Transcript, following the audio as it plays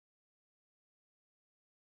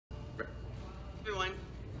Everyone,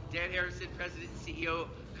 Dan Harrison, President and CEO,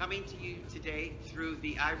 coming to you today through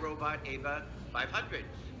the iRobot Ava 500.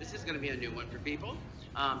 This is going to be a new one for people.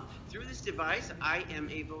 Through this device, I am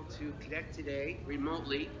able to connect today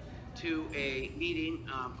remotely to a meeting,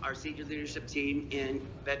 our senior leadership team in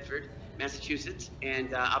Bedford, Massachusetts,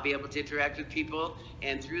 and I'll be able to interact with people,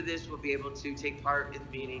 and through this, we'll be able to take part in the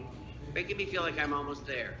meeting, making me feel like I'm almost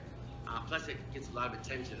there. Plus, it gets a lot of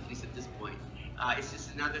attention, at least at this point. It's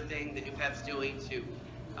just another thing that NewPath's doing to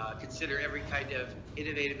consider every kind of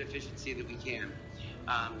innovative efficiency that we can.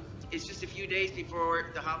 It's just a few days before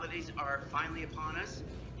the holidays are finally upon us,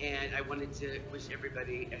 and I wanted to wish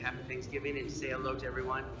everybody a happy Thanksgiving and say hello to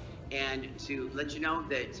everyone, and to let you know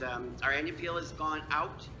that our annual appeal has gone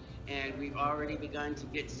out, and we've already begun to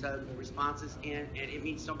get some responses in, and it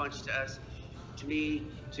means so much to us, to me,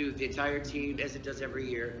 to the entire team, as it does every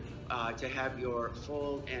year, to have your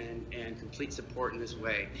full and complete support in this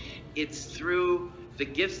way. It's through the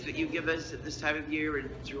gifts that you give us at this time of year and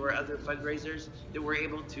through our other fundraisers that we're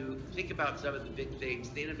able to think about some of the big things,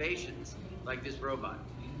 the innovations like this robot.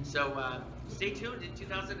 So stay tuned in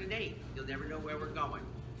 2008. You'll never know where we're going,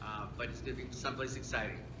 but it's going to be someplace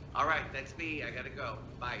exciting. All right, that's me. I got to go.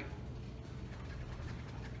 Bye.